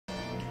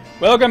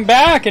Welcome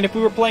back, and if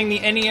we were playing the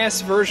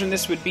NES version,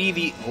 this would be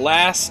the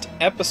last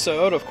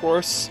episode. Of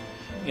course,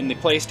 in the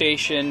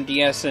PlayStation,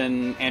 DS,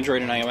 and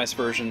Android and iOS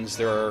versions,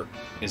 there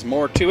is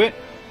more to it,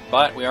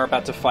 but we are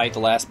about to fight the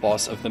last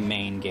boss of the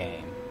main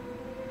game.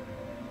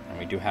 And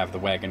we do have the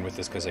wagon with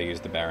us because I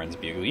used the Baron's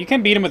Bugle. You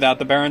can beat him without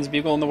the Baron's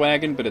Bugle in the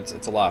wagon, but it's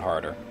a lot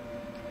harder.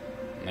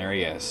 And there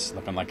he is,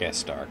 looking like S.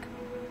 Stark.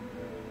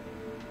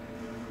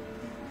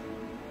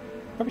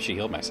 Probably should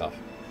heal myself.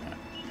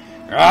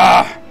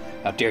 Ah!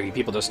 How dare you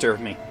people disturb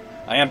me?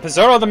 I am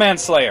Pizarro the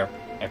Manslayer.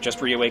 I have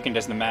just reawakened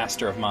as the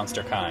master of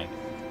monster kind.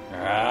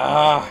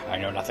 Ah! I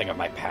know nothing of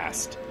my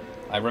past.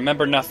 I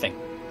remember nothing,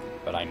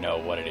 but I know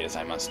what it is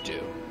I must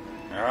do.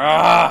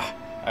 Ah!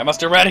 I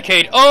must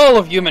eradicate all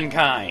of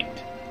humankind!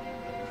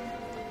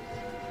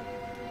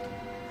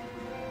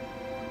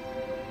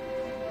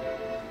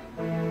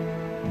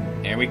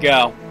 Here we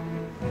go.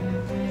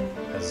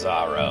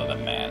 Pizarro the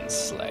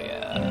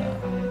Manslayer.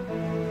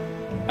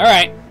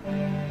 Alright.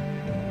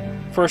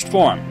 First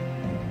form.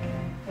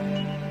 I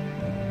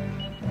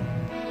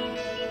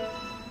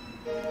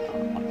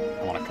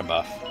want a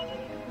Kabuff.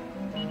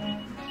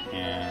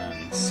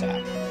 And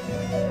Sap.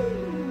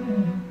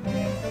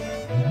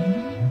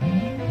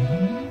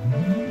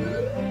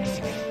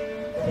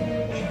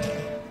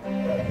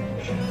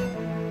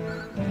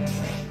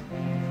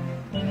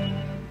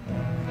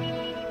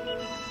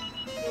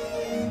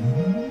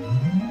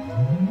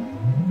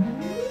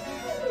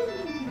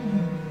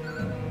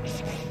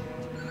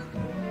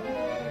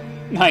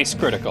 Nice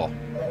critical.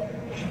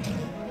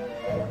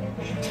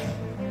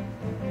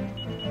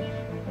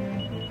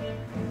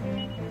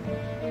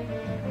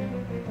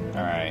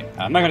 Alright,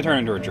 I'm not going to turn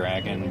into a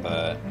dragon,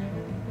 but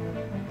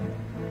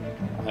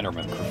I'll hit her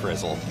with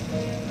Frizzle.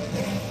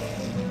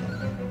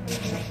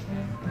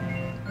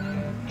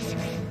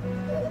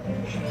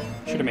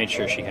 Should have made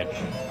sure she had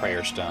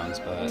prayer stones,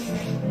 but...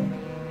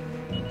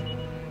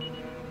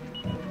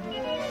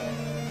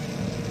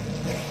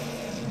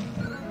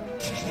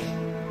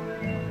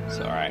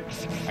 Alright,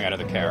 I got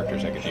other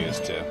characters I could use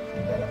too.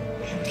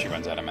 If she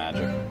runs out of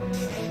magic.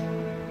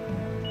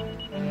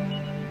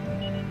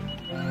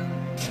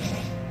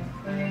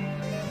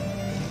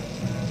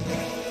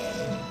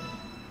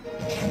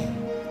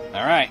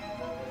 Alright.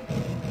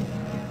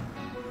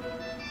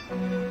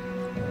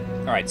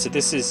 Alright, so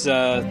this is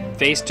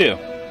phase 2.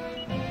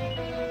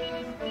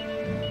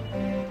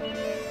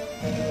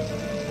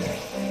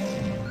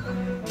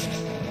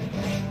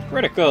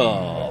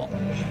 Critical!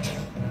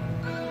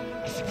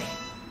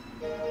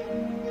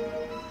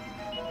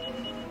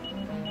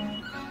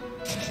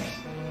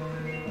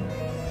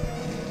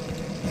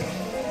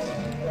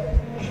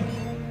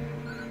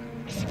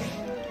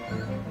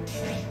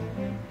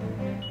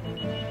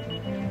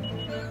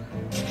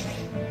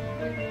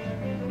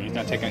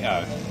 Not taking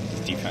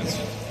his defense.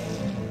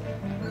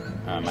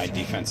 My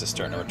defense is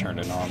starting to return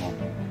to normal.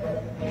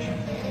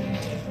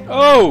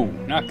 Oh,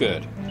 not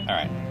good. All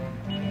right,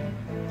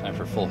 time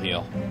for full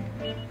heal.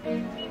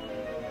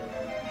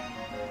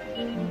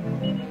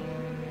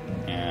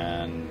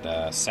 And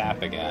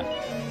Sap again.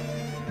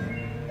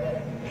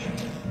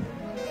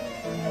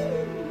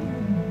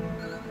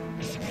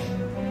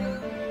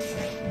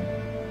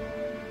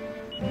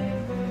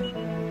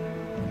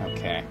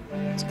 Okay,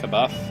 it's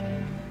Kabuff.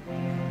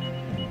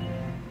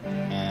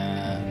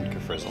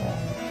 Frizzle.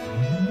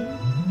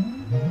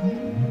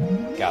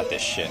 Got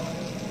this shit.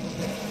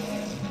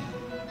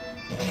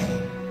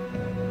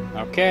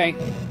 Okay,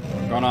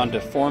 we're going on to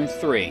Form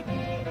 3.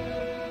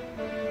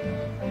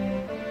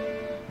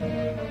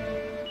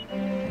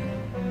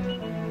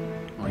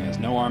 Where he has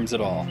no arms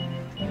at all.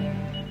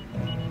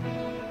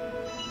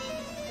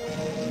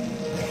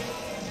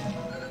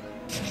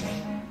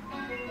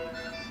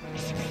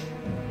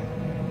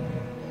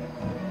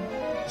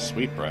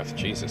 Sweet breath,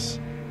 Jesus.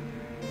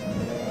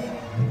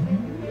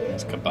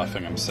 He's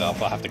kabuffing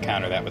himself. I'll have to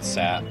counter that with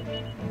Sap.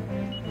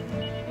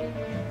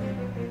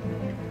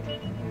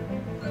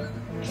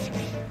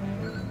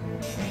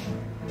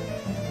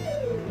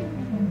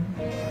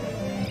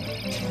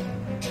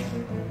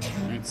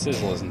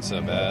 Sizzle isn't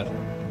so bad.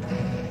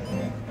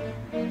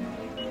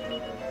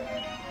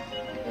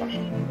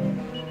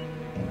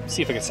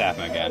 See if I can Sap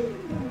him again.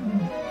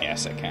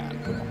 Yes, I can.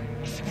 Cool.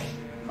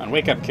 Come on,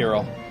 wake up,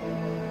 Kirill.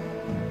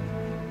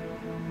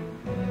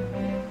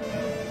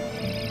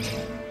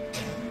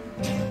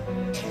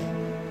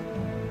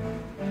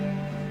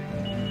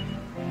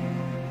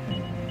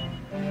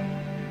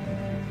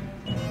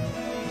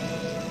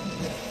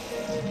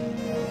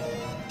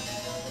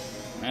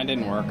 That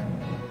didn't work.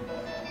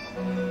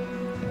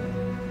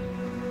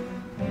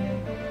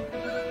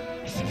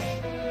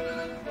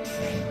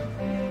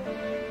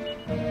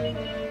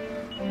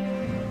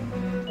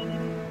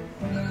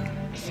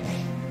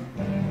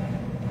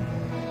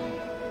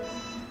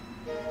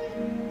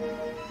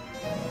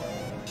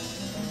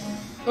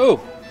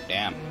 Oh,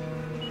 damn.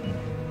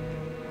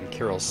 And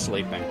Kirill's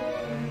sleeping.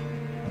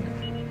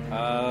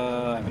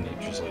 I have an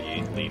Yggdrasil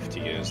leaf to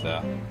use,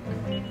 though.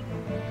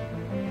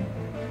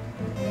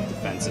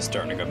 Defense is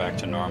starting to go back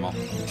to normal.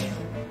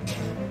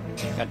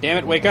 God damn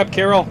it, wake up,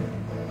 Carol!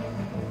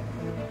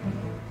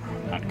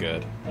 Not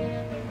good.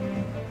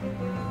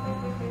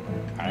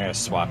 I gotta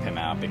swap him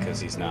out because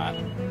he's not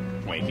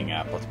waking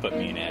up. Let's put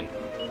Mina in.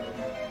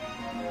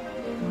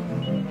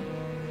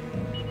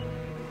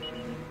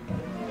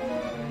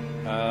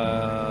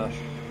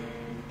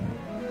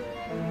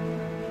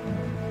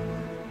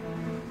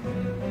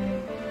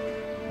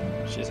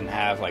 She doesn't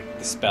have, like,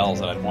 the spells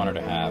that I'd want her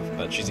to have,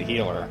 but she's a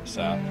healer,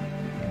 so...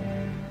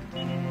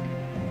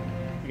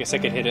 I guess I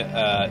could hit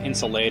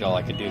Insuladal,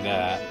 I could do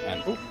that,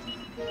 and... Oop.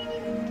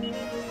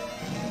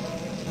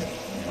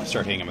 I'll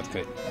start hitting him with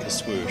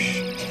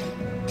Kaswoosh.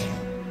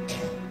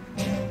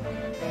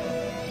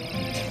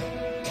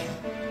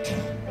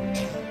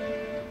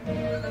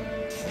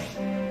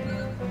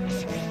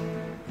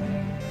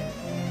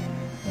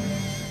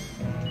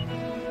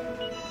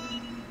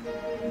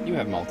 You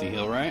have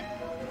multi-heal, right?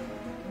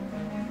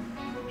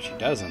 She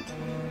doesn't.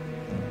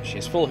 She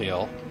has full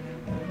heal.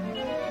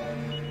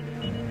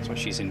 That's why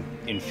she's an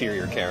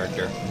inferior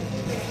character.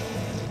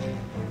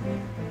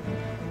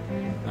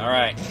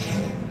 Alright.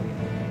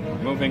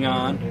 Moving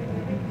on.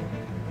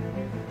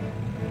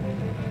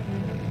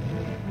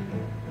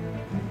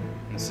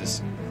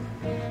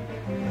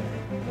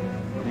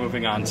 We're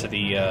moving on to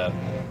the, Ooh.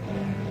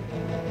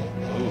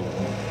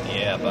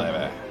 Yeah,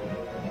 bye-bye.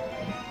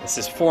 This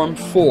is Form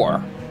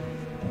 4.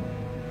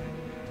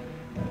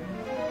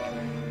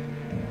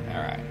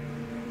 Alright.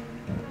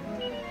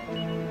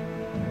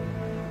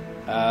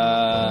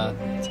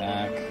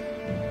 Attack.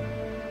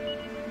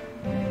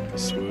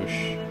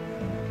 Swoosh.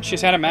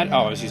 She's had a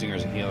oh, I was using her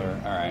as a healer.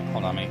 Alright,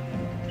 hold on me.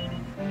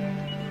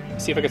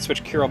 See if I could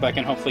switch Kirill back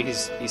in. Hopefully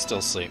he's still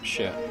asleep.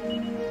 Shit.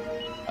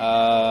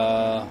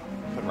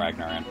 Put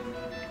Ragnar in.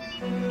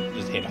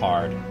 Just hit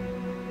hard.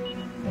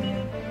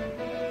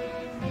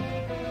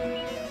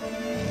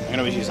 I can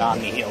always use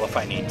Omni Heal if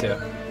I need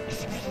to.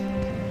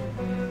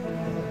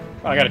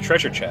 Oh, I got a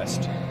treasure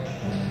chest.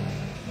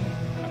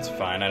 That's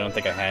fine. I don't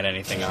think I had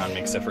anything on me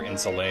except for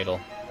Insuladal.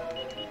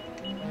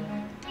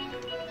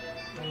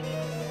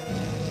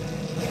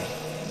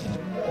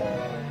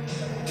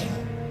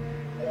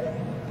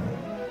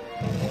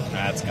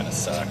 That's gonna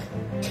suck.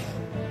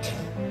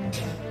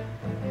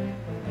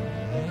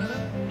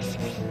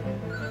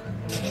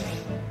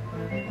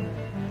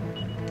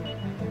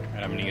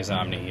 And I'm gonna use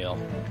Omni Heal.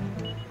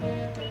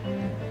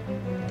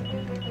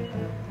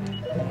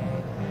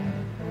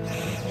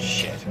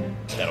 Shit.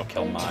 That'll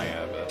kill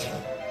Maya, but...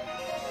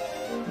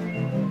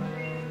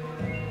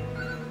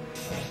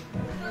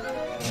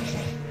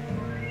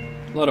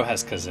 Loto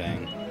has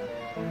Kazang.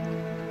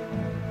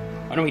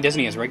 Oh no, he doesn't.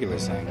 He has regular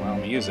Zang. Well, I'm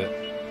gonna use it.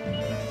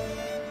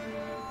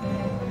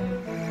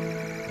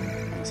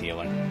 He's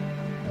healing.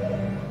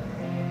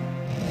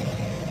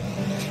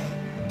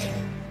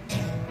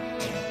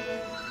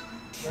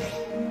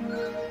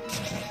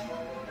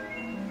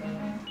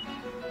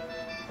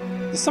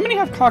 Does somebody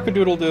have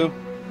Cock-a-doodle-doo?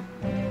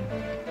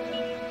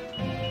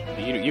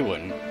 You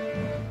wouldn't. I'm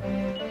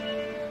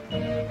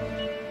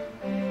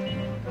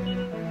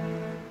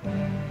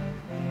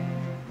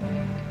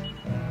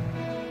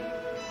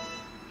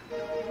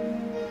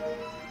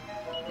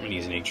gonna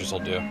use an Yggdrasil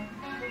do. I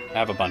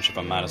have a bunch of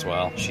them, might as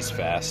well. She's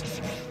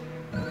fast.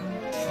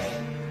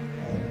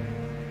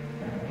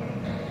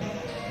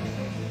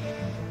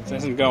 This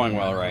isn't going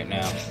well right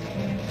now.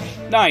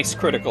 Nice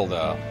critical,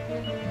 though.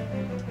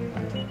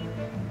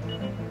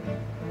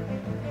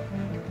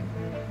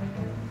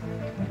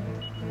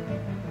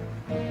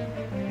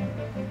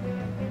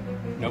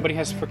 Nobody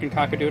has frickin'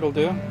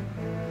 Cock-a-doodle-doo?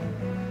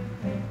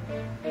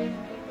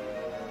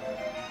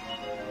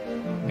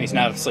 He's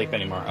not asleep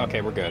anymore.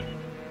 Okay, we're good.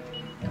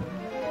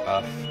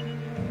 Buff.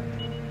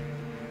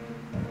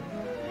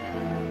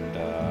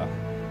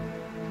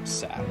 And,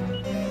 sap.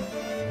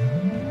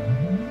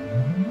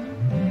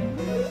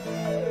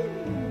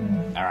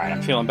 Alright,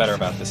 I'm feeling better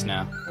about this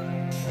now.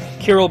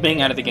 Kirill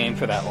being out of the game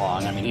for that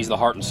long, I mean, he's the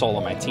heart and soul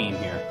of my team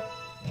here.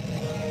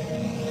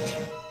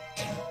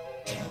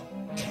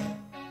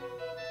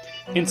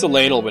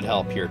 Insuladal would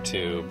help here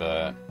too,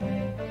 but...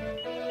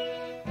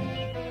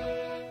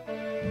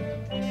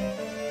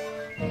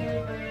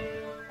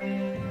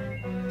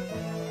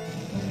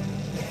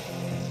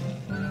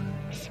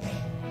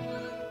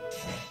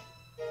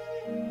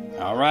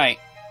 Alright,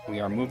 we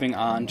are moving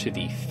on to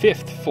the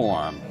 5th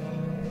form.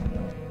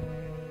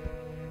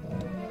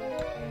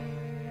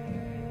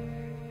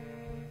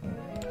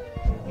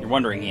 You're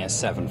wondering he has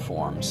 7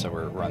 forms, so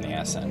we're on the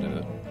ass end of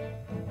it.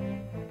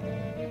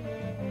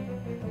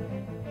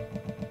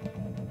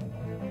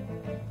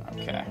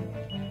 Okay.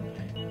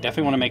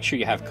 Definitely want to make sure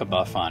you have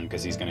Kabuff on,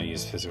 because he's going to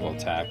use physical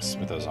attacks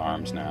with those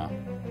arms now.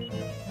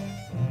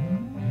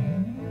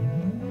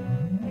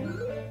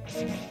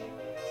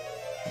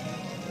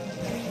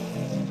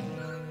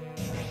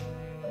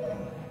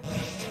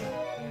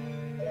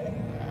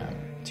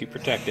 Too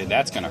protected,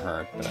 that's going to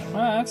hurt, but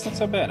well, that's not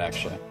so bad,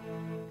 actually.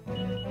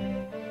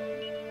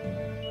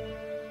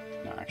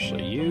 No,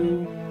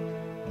 actually,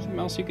 something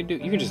else you could do?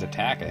 You can just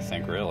attack, I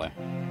think, really.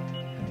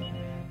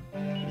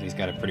 He's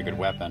got a pretty good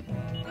weapon.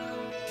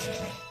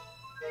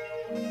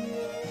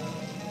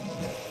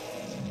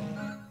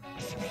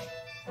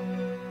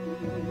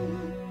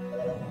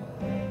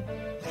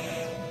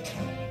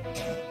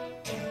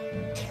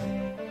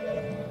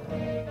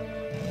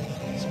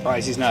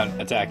 Surprised he's not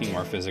attacking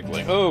more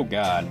physically. Oh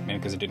god, maybe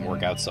because it didn't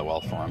work out so well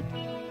for him.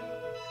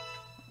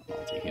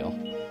 Multi-heal.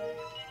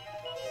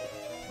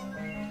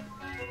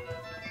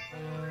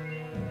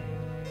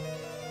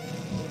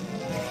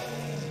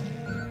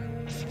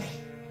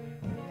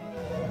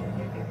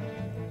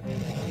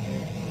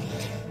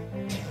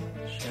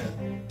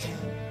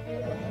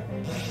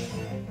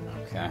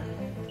 Okay.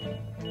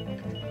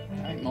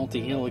 Alright,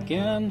 multi-heal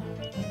again.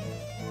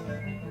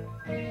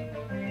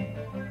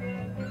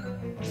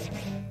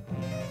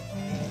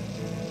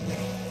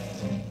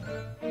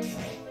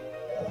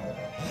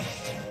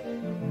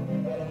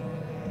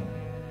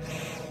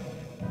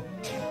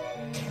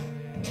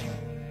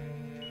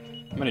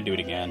 I'm gonna do it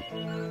again.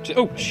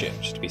 Oh shit,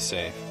 just to be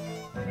safe.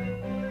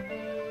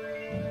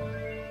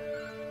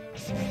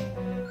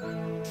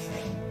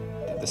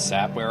 Did the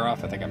sap wear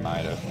off? I think I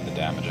might have. The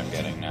damage I'm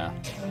getting now.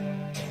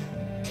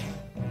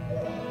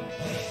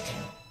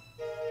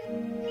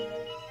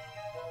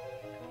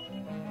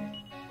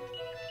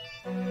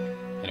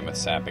 Hit him with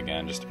sap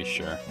again, just to be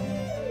sure.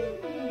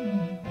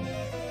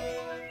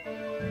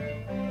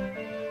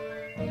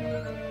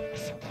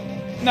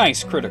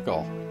 Nice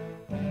critical.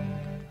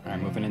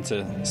 Alright, moving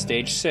into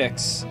stage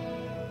 6.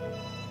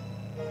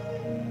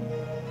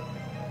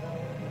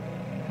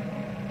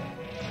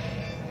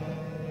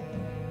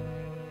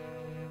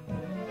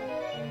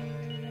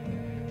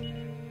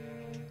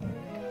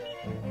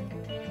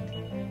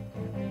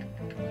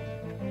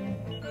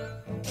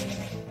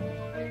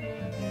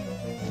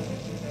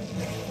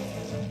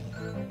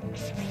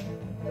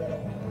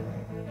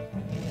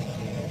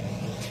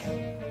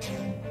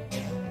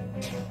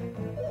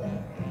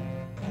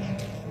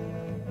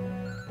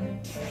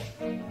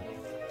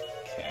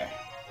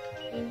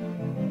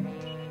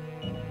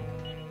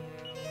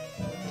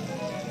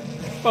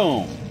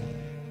 Boom!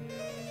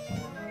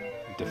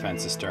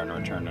 Defense is starting to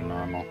return to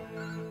normal.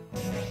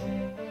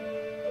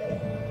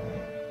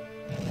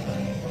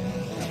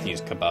 I'll have to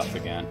use Kabuff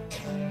again.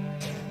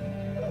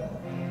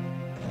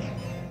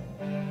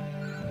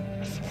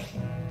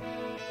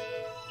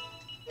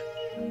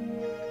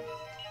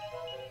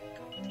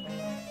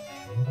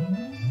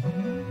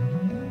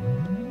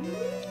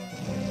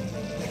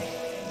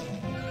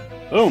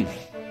 Boom!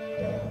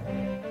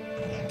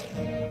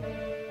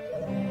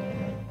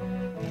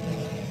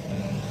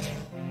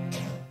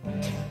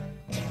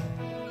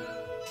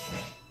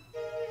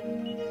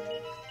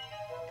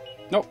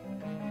 Nope.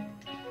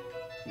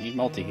 Need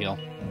multi-heal.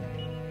 Doing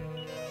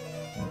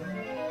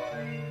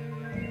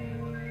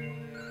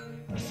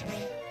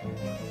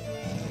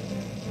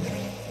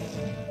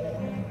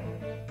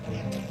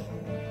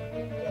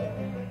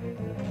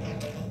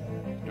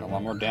a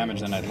lot more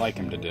damage than I'd like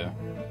him to do.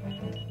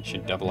 He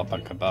should double up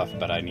on Kabuff,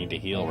 but I need to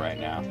heal right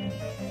now.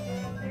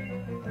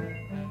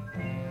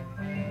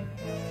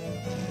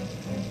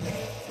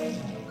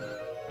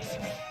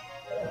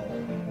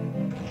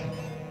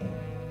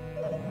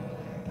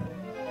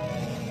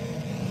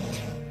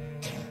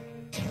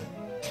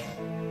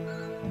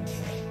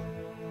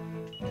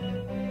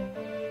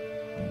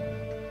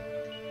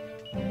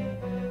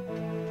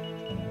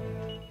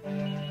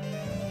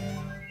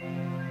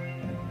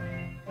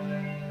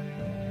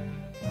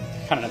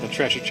 Kind of had the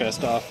treasure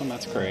chest off him,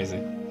 that's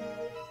crazy.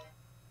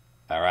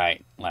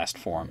 Alright, last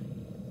form.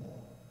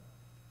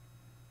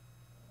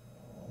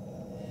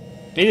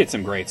 They did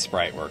some great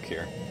sprite work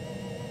here.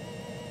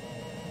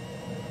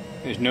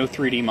 There's no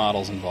 3D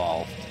models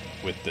involved,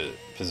 with the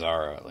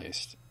Pizarro at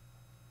least.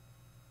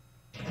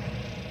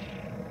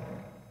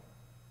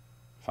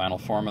 Final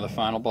form of the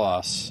final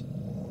boss.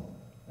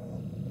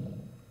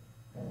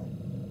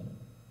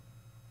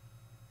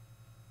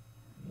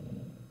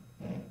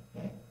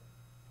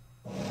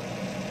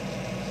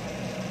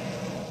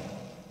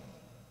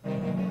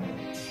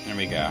 There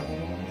we go.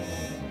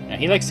 Now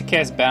he likes to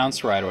cast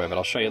Bounce right away, but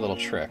I'll show you a little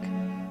trick.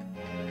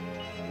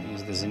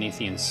 Use the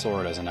Zenithian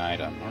Sword as an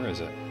item. Where is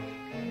it?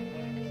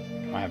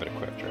 I have it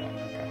equipped, right?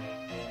 Okay.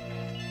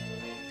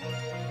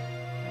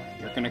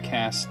 You're going to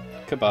cast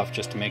Kabuff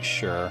just to make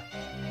sure.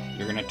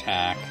 You're going to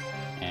attack,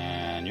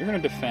 and you're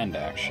going to defend,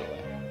 actually.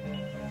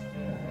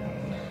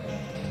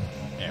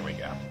 There we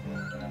go.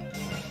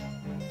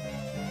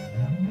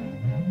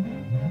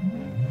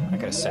 I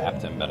could have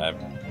sapped him, but I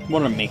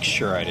wanted to make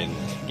sure I didn't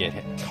get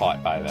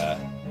caught by that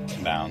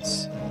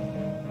bounce.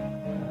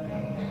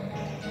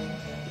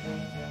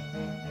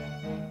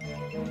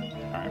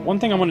 Alright, one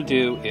thing I want to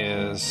do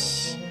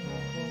is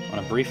I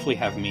want to briefly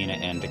have Mina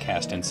in to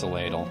cast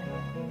Insulatal.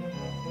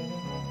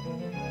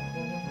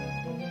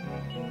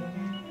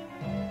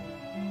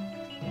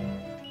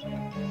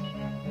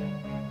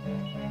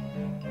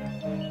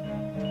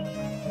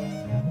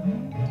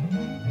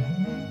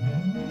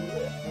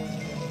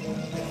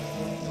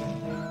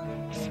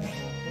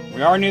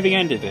 We are near the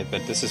end of it,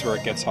 but this is where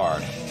it gets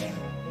hard.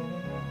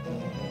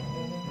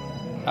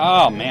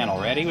 Oh man,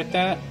 already with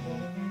that?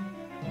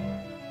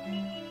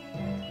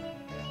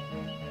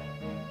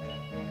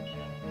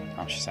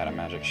 Oh, she's out of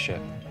magic shit.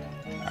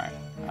 Alright.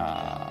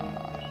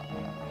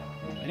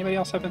 Anybody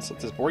else have Insult?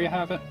 Does Boria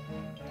have it?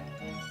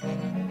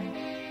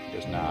 He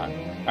does not.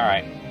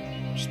 Alright.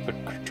 Just put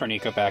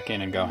Tornico back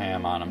in and go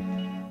ham on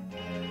him.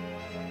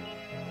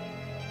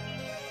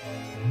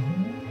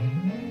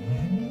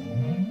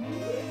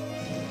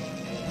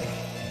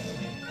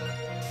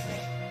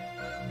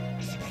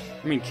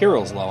 I mean,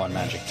 Kirill's low on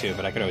magic too,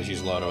 but I could always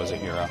use Lodo as a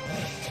hero.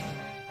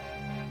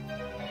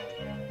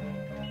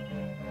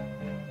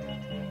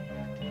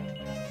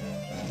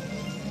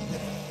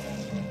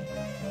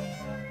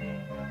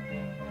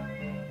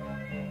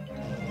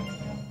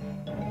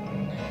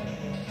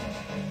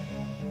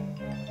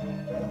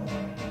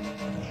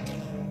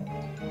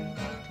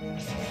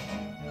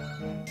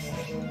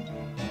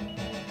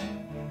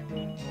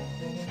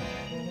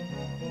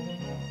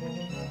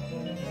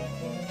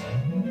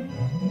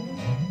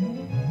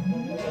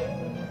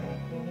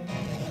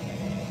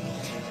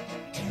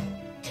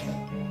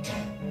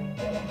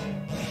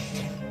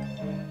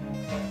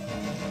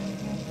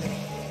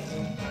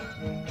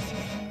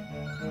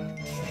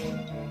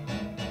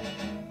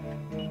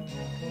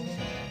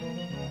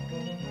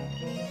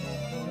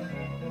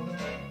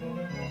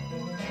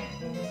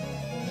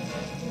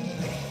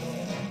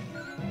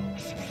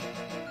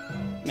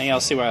 Now y'all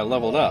see why I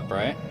leveled up,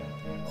 right?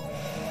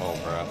 Full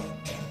breath.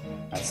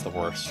 That's the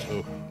worst.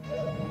 Ooh.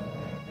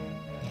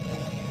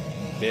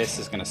 This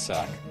is gonna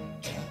suck.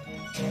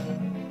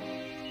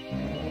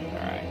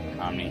 Alright,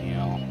 Omni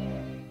heal.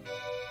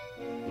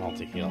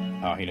 Multi heal.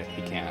 Oh, he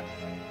can't.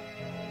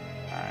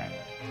 Alright.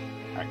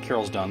 Alright,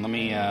 Kirill's done. Let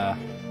me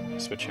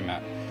switch him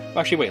out. Well,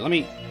 actually, wait, let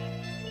me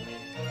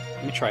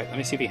try it. Let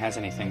me see if he has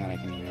anything that I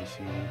can use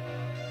here.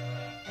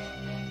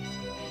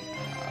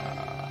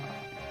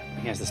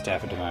 He has the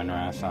Staff of Divine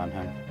Wrath on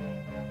him.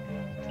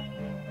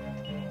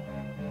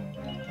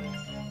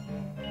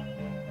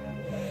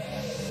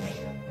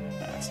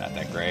 That's not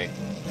that great.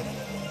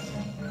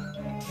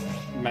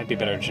 It might be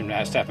better to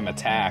have him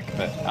attack,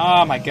 but...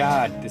 Oh my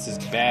god, this is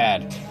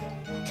bad.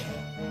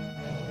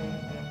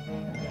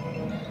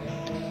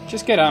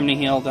 Just get Omni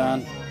Heal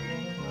done.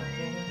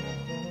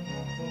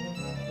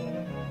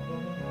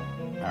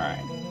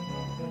 Alright.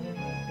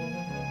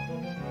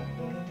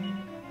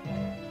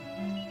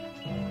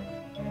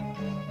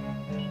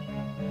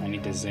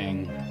 To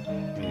zing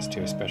these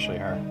two, especially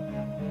her.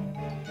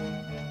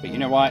 But you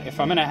know what? If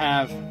I'm gonna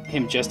have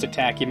him just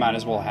attack, you might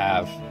as well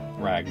have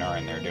Ragnar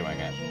in there doing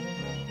it.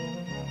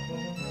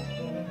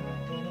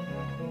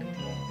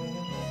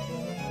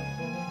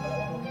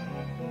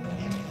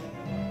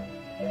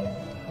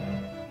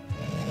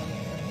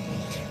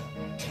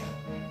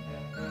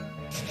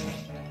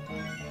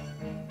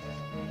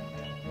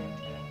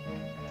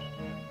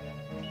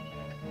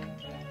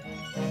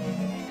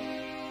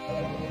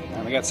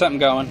 Now we got something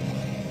going.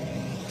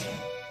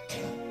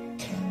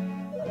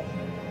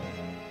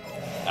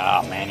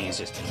 Oh man, he's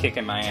just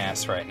kicking my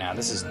ass right now.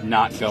 This is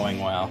not going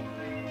well.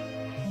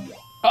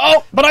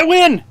 Oh, but I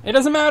win! It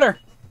doesn't matter.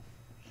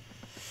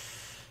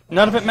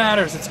 None of it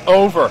matters. It's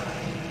over.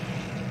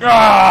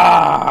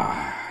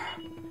 Ah!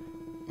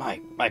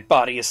 My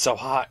body is so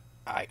hot.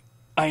 I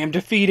am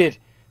defeated.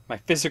 My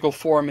physical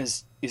form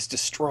is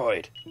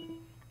destroyed.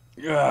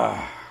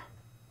 Ah.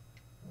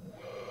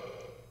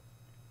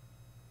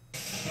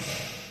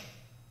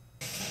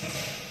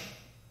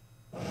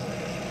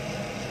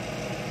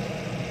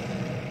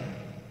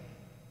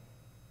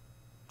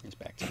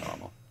 Back to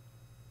normal.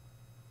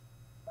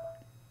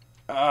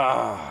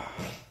 Ah.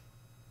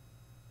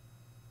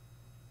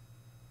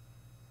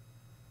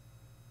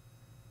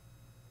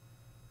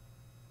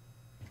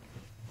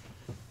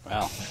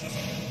 Well.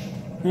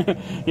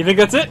 You think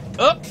that's it?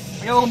 Oh,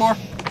 I got a little more.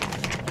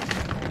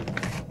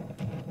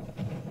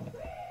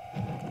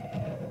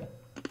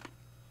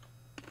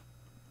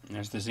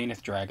 There's the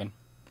Zenith Dragon.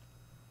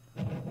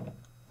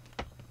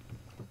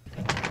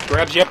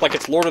 Grabs you up like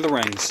it's Lord of the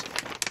Rings.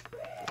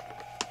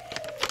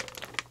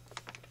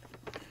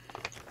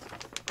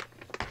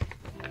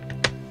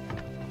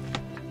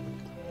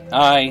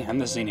 I am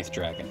the Zenith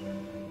Dragon.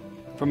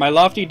 From my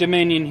lofty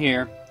dominion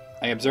here,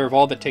 I observe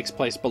all that takes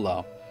place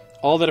below.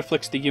 All that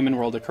afflicts the human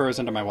world occurs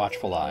under my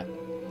watchful eye.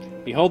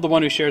 Behold the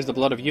one who shares the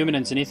blood of human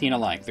and Zenithian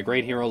alike, the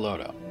great hero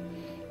Lodo.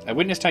 I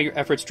witnessed how your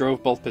efforts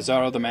drove both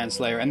Pizarro the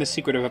Manslayer and the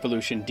Secret of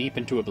Evolution deep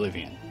into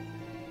oblivion.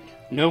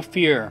 No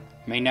fear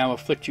may now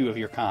afflict you of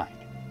your kind.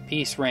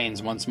 Peace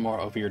reigns once more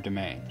over your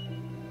domain.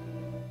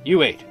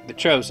 You eight, the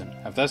Chosen,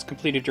 have thus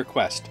completed your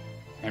quest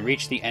and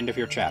reached the end of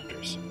your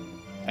chapters.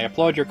 I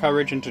applaud your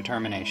courage and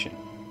determination.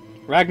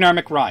 Ragnar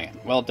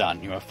McRyan, well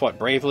done. You have fought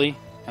bravely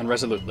and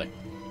resolutely.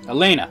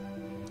 Elena,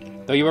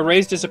 though you were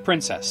raised as a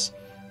princess,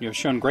 you have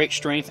shown great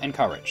strength and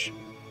courage.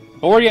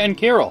 Borya and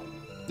Kirill,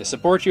 the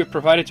support you have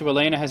provided to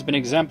Elena has been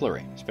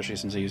exemplary, especially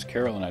since I use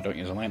Kirill and I don't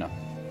use Elena.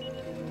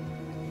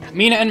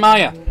 Mina and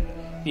Maya,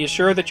 be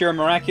assured that your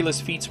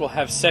miraculous feats will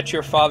have set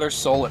your father's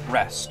soul at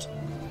rest.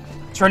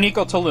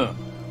 Tornico Taloon,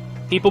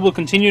 people will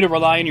continue to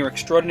rely on your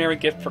extraordinary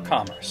gift for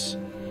commerce.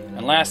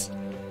 And last,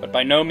 but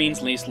by no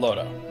means least,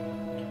 Lodo.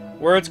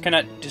 Words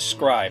cannot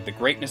describe the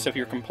greatness of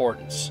your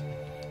importance.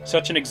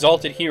 Such an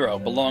exalted hero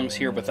belongs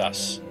here with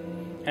us.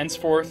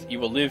 Henceforth, you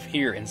will live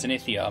here in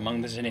Zenithia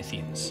among the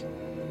Zenithians.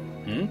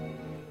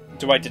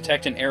 Do I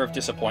detect an air of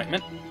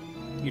disappointment?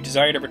 You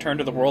desire to return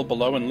to the world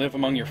below and live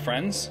among your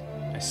friends?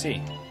 I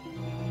see.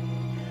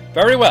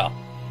 Very well.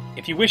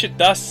 If you wish it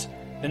thus,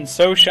 then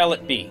so shall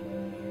it be.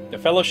 The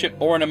fellowship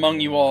born among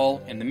you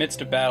all, in the midst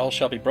of battle,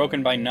 shall be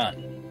broken by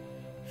none.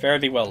 Fare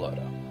thee well,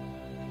 Lodo.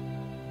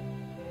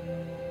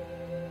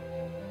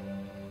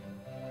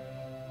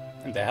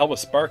 And the hell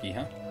was Sparky,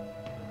 huh?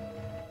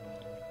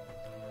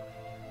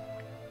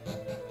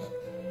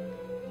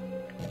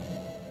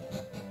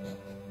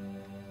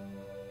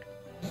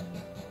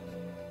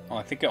 Oh,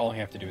 I think all you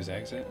have to do is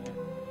exit.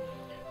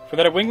 For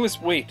that a wingless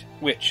witch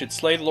should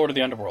slay the Lord of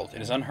the Underworld,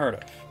 it is unheard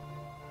of.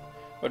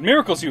 What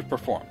miracles you've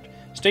performed!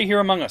 Stay here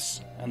among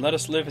us, and let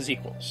us live as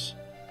equals.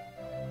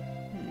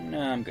 No,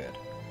 I'm good.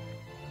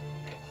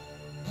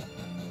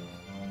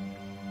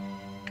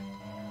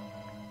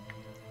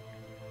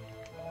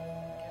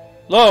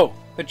 Lo!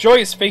 The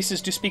joyous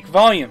faces do speak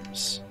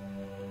volumes!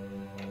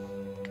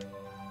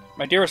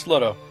 My dearest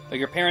Lodo, though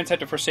your parents had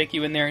to forsake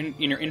you in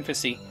your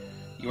infancy,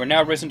 you are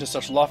now risen to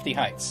such lofty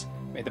heights.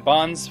 May the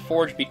bonds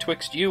forged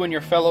betwixt you and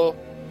your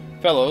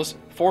fellows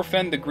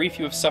forfend the grief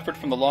you have suffered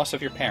from the loss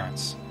of your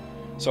parents.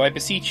 So I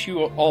beseech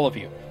you, all of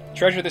you,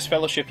 treasure this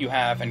fellowship you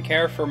have, and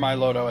care for my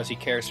Lodo as he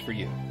cares for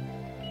you.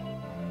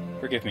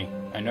 Forgive me,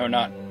 I know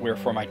not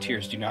wherefore my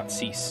tears do not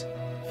cease.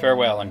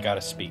 Farewell, and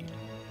Godspeed.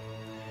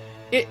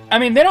 I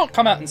mean, they don't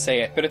come out and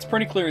say it, but it's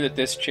pretty clear that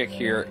this chick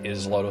here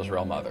is Lodo's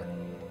real mother.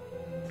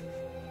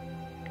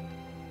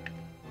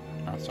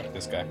 Oh, it's like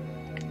this guy.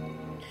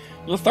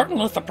 You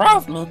certainly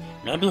surprised me.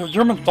 Maybe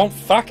humans don't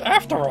suck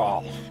after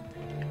all.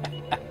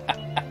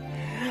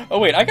 Oh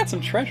wait, I got some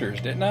treasures,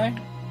 didn't I?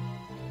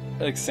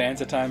 Like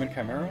Sansa time and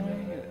Chimera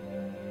Way?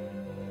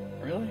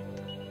 Really?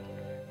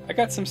 I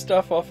got some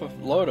stuff off of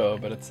Lodo,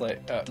 but it's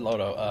like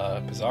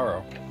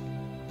Pizarro.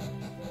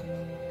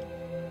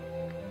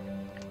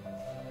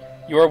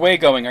 You are away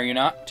going, are you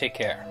not? Take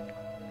care.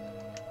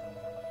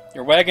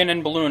 Your wagon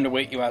and balloon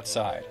await you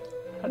outside.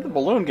 How did the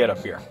balloon get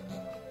up here?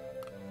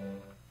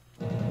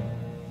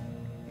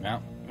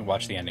 Now, we'll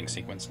watch the ending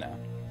sequence now.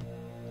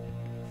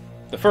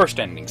 The first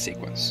ending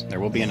sequence.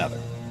 There will be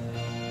another.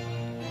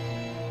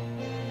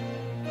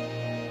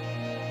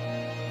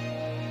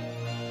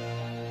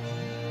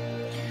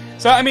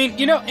 So, I mean,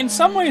 you know, in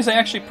some ways I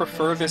actually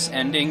prefer this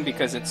ending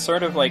because it's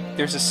sort of like,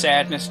 there's a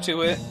sadness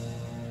to it.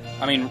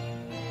 I mean,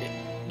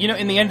 you know,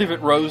 in the end of it,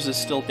 Rose is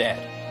still dead.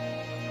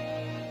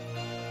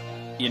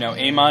 You know,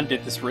 Aemon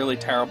did this really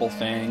terrible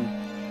thing,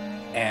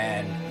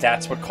 and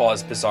that's what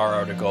caused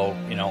Pizarro to go,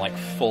 you know, like,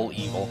 full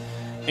evil.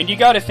 And you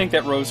gotta think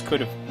that Rose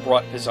could have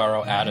brought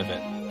Pizarro out of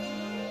it.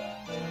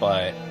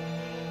 But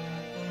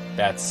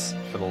that's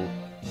for the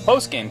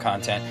post-game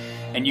content.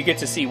 And you get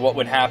to see what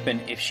would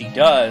happen if she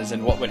does,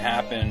 and what would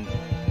happen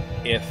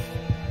if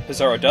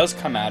Pizarro does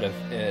come out of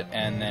it,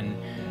 and then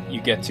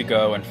you get to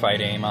go and fight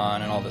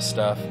Aemon and all this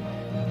stuff.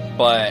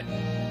 But,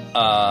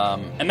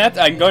 and that,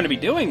 I'm going to be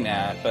doing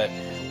that, but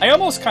I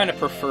almost kind of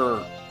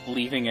prefer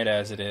leaving it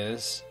as it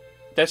is.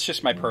 That's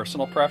just my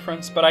personal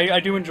preference, but I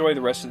do enjoy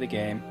the rest of the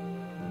game.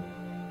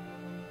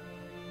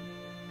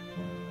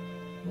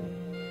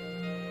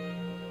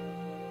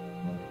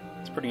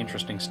 It's pretty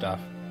interesting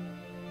stuff.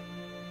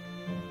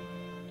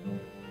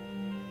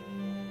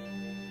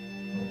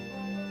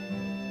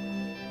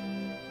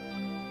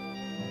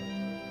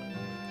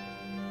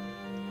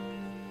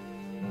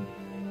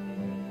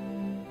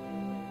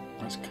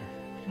 That's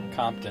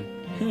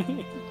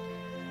Compton.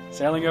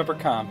 Sailing over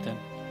Compton.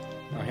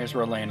 Oh, here's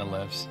where Elena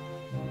lives.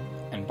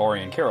 And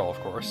Bori and Carol, of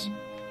course.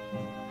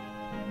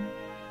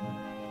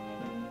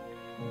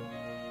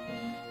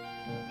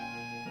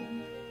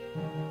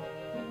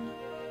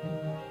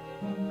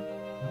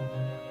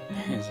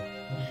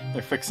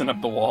 They're fixing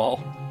up the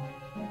wall.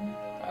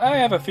 I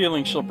have a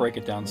feeling she'll break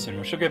it down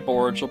sooner. She'll get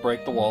bored, she'll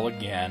break the wall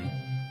again.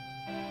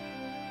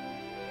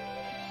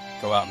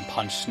 Go out and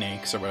punch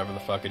snakes or whatever the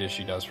fuck it is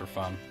she does for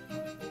fun.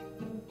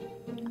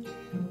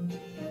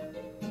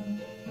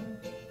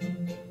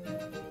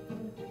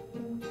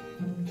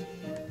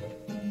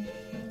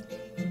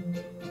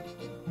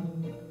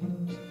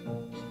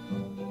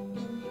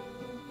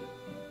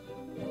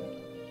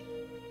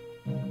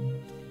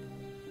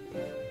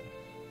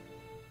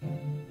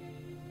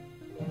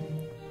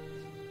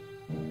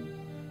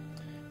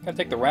 Gotta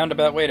take the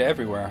roundabout way to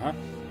everywhere, huh?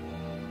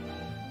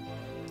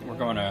 We're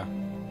going to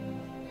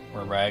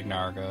where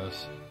Ragnar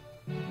goes.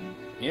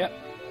 Yep.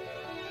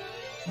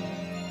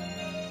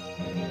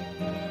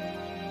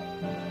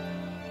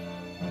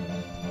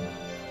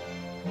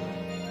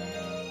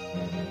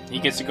 He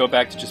gets to go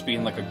back to just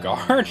being like a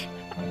guard.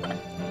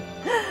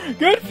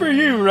 Good for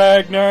you,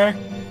 Ragnar.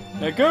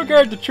 Now go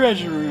guard the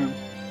treasure room.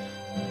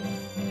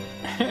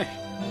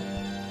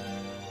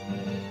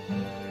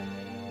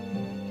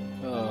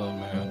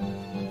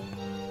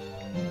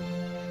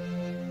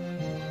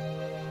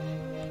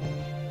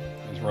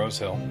 Rose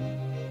Hill.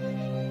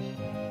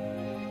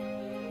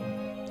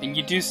 And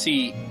you do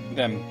see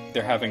them,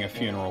 they're having a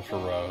funeral for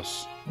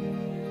Rose.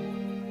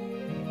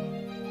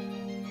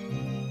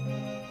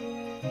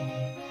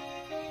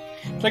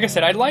 Like I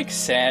said, I like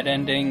sad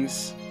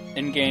endings,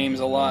 in games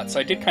a lot, so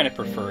I did kind of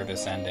prefer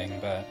this ending,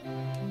 but,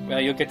 well,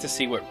 you'll get to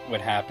see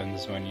what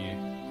happens when you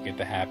get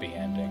the happy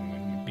ending,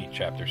 when you beat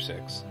Chapter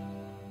 6.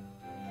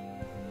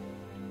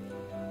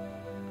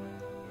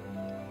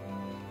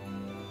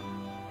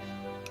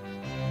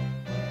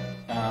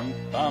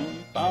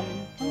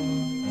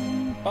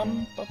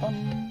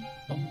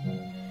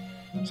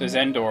 It says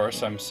Endor,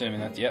 so I'm assuming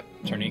that's, yep,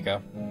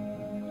 Tornico.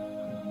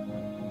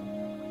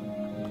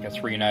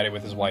 Gets reunited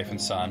with his wife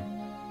and son.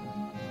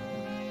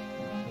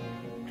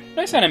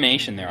 Nice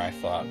animation there, I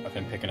thought, of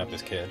him picking up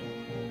his kid.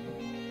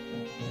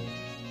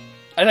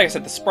 Like I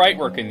said, the sprite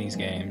work in these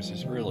games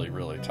is really,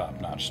 really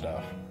top-notch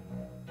stuff.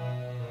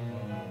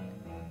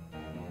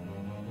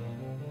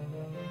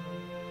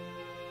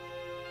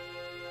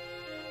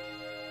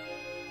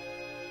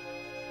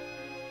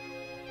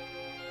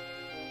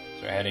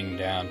 So we're heading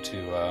down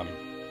to,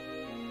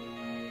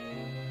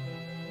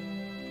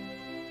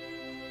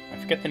 I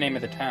forget the name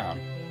of the town.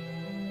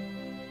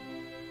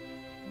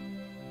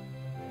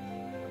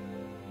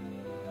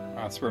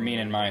 That's where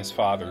Mina and Maya's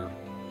father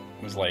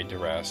was laid to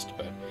rest,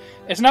 but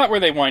it's not where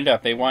they wind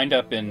up. They wind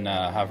up in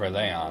Havre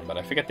Leon, but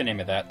I forget the name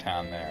of that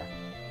town there.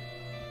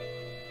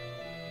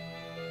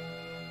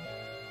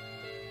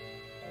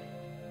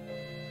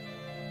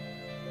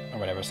 Or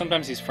whatever.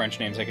 Sometimes these French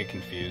names I get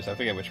confused. I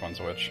forget which one's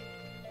which.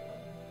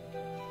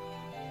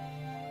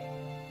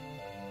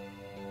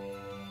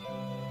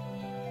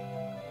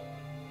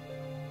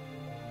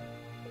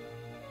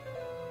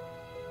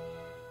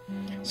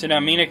 So now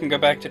Mina can go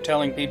back to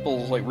telling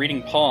people, like,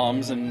 reading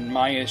palms, and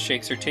Maya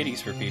shakes her titties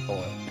for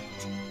people.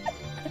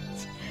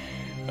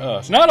 Oh,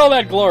 it's not all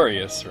that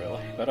glorious,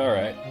 really, but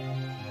alright.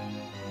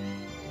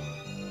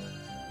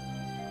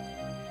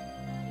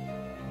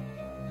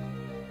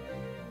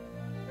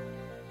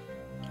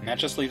 And that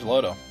just leaves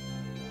Lodo.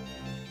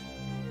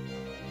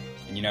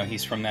 And you know,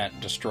 he's from that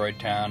destroyed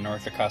town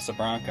north of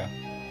Casablanca.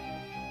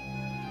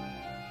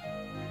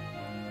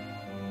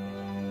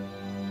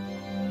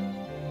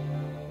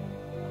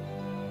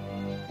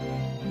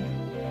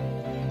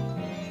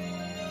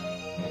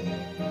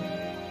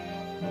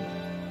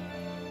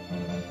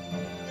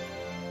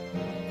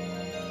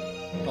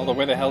 Although,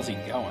 where the hell's he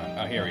going?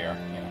 Oh, here we are.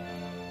 Yeah.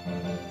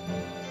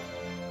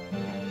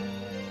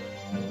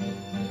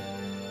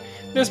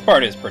 This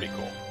part is pretty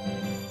cool.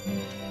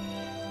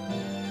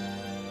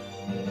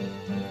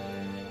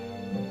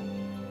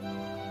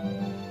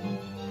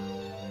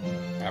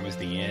 That was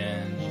the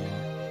end. Yeah.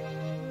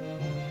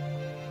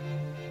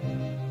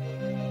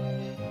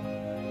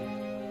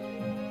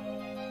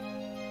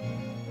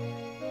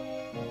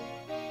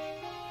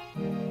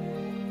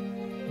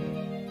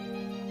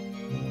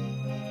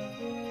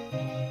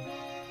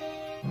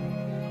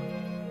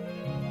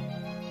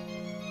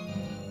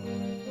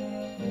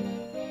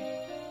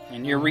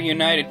 And you're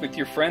reunited with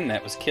your friend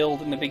that was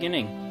killed in the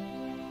beginning.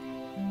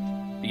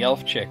 The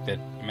elf chick that,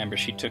 remember,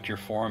 she took your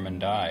form and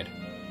died.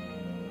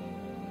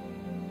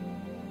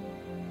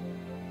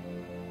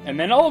 And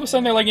then all of a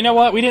sudden they're like, you know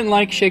what, we didn't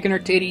like shaking her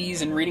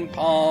titties and reading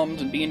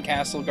palms and being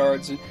castle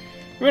guards. And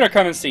we're gonna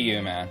come and see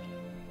you, man.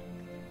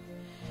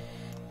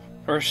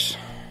 Of course,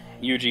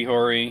 Yuji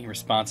Horii,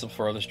 responsible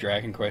for all this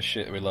Dragon Quest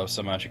shit that we love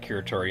so much.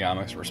 Akira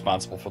Toriyama's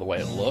responsible for the way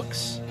it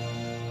looks.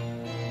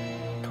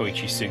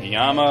 Koichi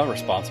Sugiyama,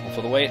 responsible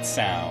for the way it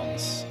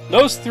sounds.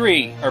 Those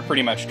three are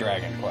pretty much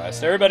Dragon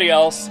Quest. Everybody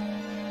else,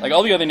 like,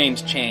 all the other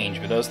names change,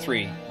 but those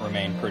three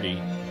remain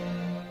pretty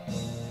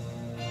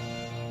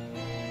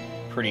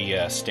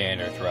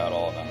standard throughout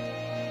all of them.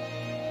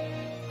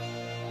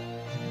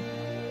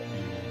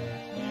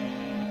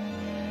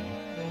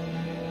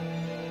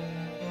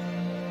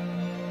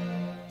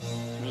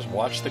 So just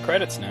watch the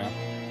credits now.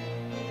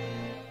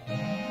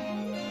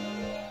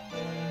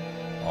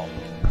 Bum,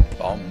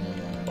 bum.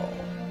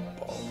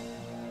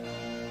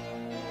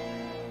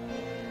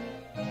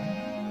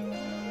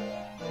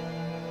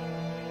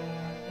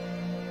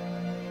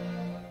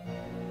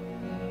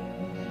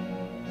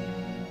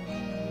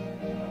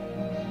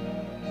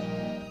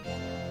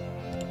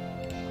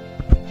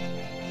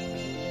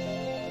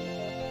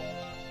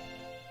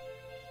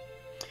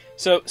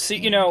 So, see,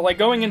 you know, like,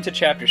 going into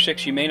Chapter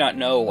 6, you may not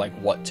know, like,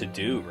 what to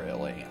do,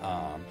 really.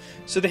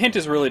 So the hint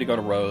is really to go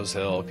to Rose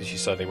Hill, because you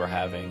saw they were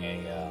having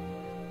a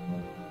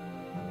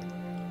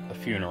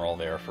funeral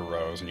there for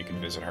Rose, and you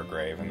can visit her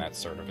grave, and that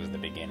sort of is the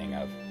beginning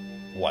of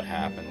what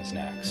happens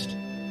next.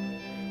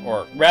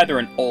 Or, rather,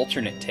 an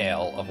alternate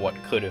tale of what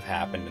could have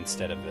happened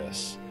instead of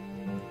this.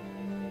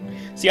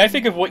 See, I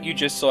think of what you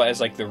just saw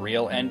as, like, the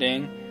real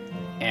ending,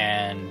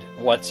 and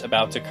what's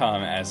about to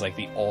come as, like,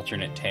 the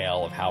alternate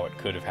tale of how it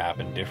could have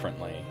happened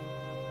differently,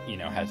 you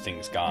know, had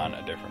things gone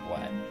a different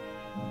way.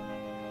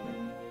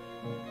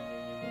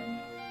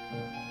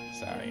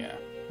 So, yeah.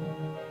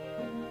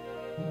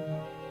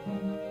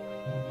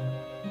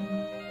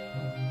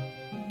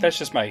 That's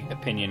just my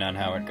opinion on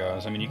how it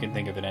goes. I mean, you can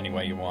think of it any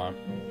way you want.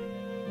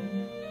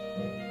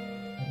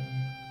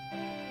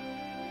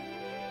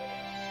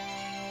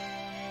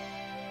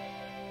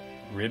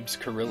 Ribs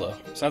Carrillo.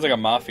 Sounds like a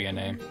mafia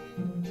name.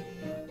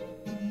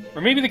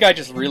 Or maybe the guy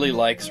just really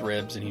likes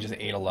ribs and he just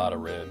ate a lot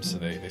of ribs, so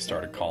they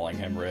started calling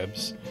him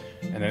Ribs.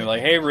 And they're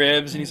like, hey,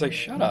 Ribs. And he's like,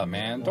 shut up,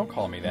 man. Don't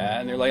call me that.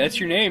 And they're like, that's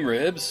your name,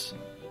 Ribs.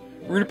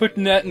 We're going to put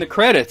that in the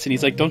credits. And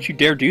he's like, don't you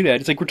dare do that.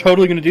 He's like, we're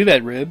totally going to do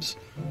that, Ribs.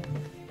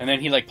 And then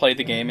he like played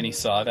the game and he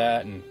saw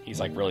that and he's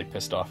like really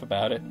pissed off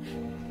about it.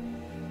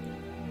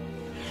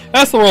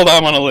 That's the world I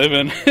want to live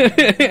in.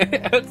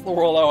 That's the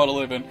world I want to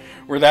live in,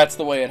 where that's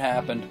the way it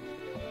happened.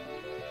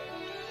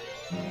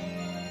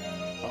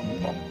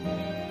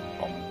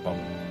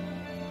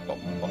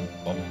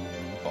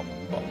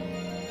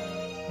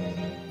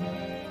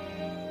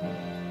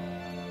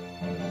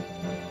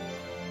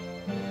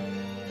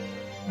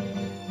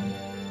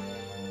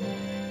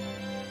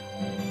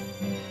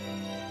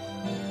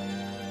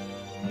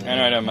 I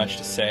don't have much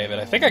to say, but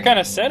I think I kind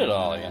of said it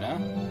all, you know?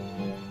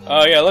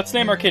 Oh yeah, let's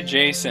name our kid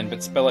Jason,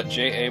 but spell it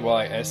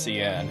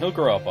Jaysen. He'll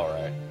grow up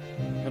alright.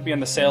 He'll be on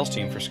the sales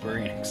team for Square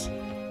Enix.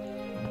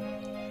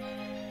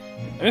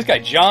 And this guy,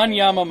 John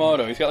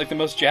Yamamoto, he's got like the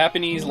most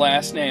Japanese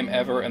last name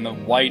ever and the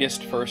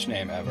whitest first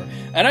name ever.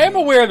 And I am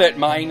aware that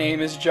my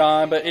name is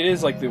John, but it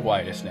is like the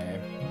whitest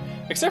name.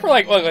 Except for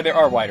like, well, there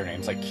are whiter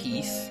names, like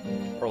Keith,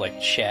 or like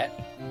Chet.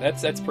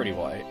 That's pretty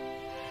white.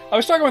 I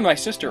was talking with my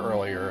sister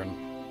earlier, and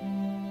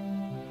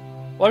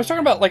well, I was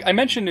talking about, like, I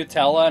mentioned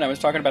Nutella, and I was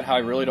talking about how I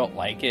really don't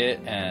like it,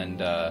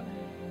 and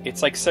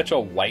it's, like, such a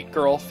white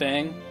girl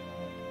thing.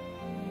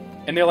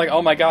 And they're like,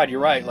 oh my god, you're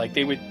right, like,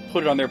 they would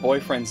put it on their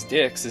boyfriend's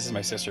dicks. This is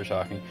my sister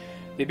talking.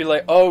 They'd be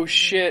like, oh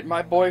shit,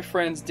 my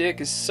boyfriend's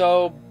dick is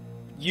so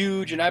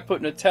huge, and I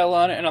put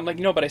Nutella on it, and I'm like,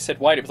 no, but I said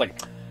white. It was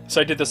like, so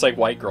I did this, like,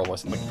 white girl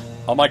list. I'm like,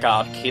 oh my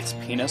god, Keith's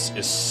penis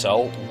is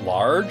so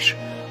large,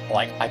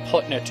 like, I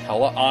put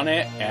Nutella on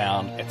it,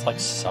 and it's, like,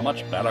 so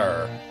much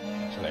better.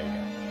 So there you go.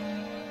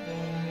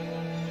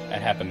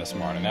 That happened this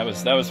morning. That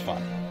was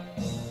fun.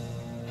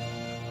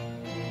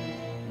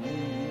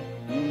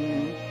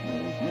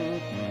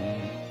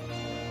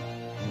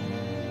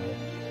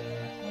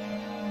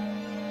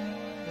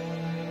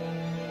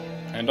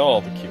 And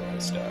all the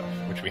QA stuff,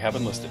 which we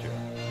haven't listed here.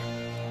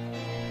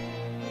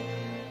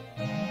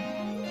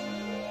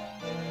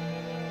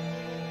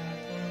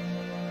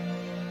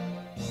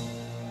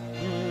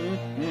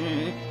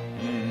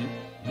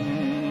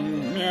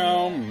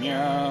 Meow,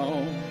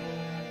 meow.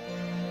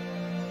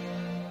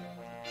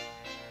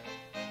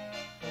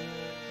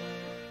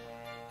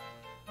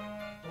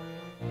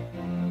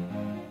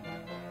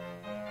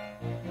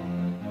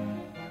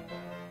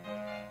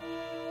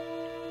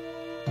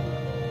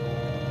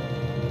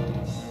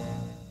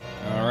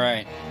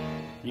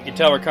 You can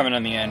tell we're coming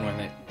on the end when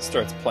it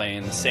starts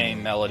playing the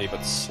same melody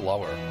but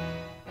slower.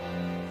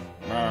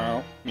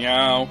 Meow,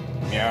 meow,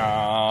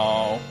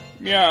 meow,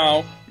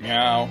 meow,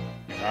 meow,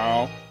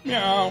 meow,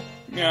 meow,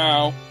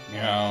 meow,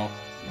 meow,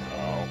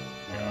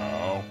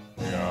 meow,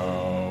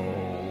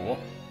 meow,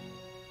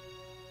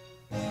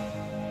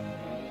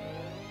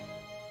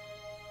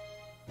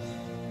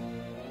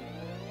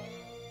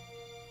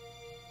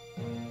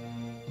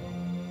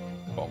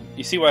 Well,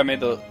 you see why I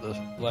made the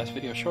last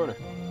video shorter?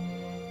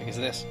 Because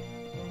of this.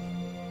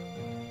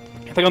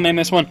 I think I'll name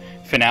this one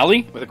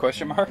Finale with a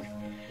question mark.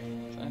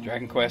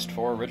 Dragon Quest IV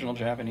original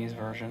Japanese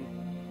version.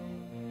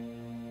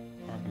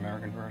 North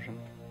American version.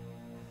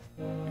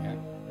 Yeah.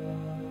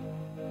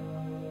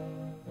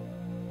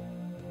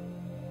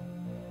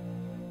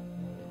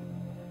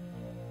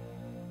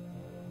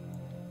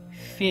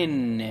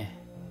 Finn.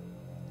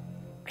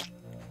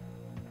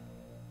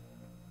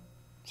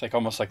 It's like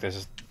almost like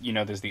there's, you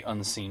know, there's the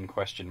unseen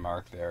question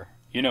mark there.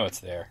 You know it's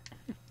there.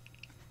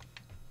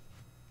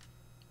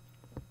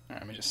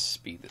 Let me just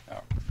speed this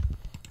up.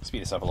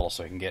 Speed this up a little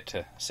so I can get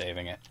to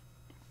saving it.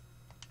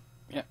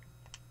 Yep.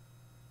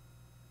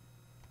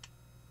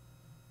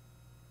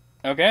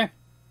 Okay.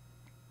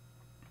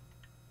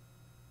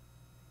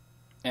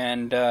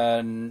 And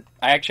I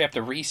actually have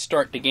to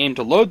restart the game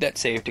to load that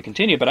save to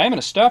continue, but I'm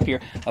going to stop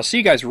here. I'll see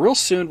you guys real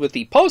soon with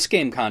the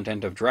post-game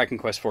content of Dragon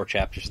Quest IV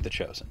Chapters of the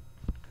Chosen.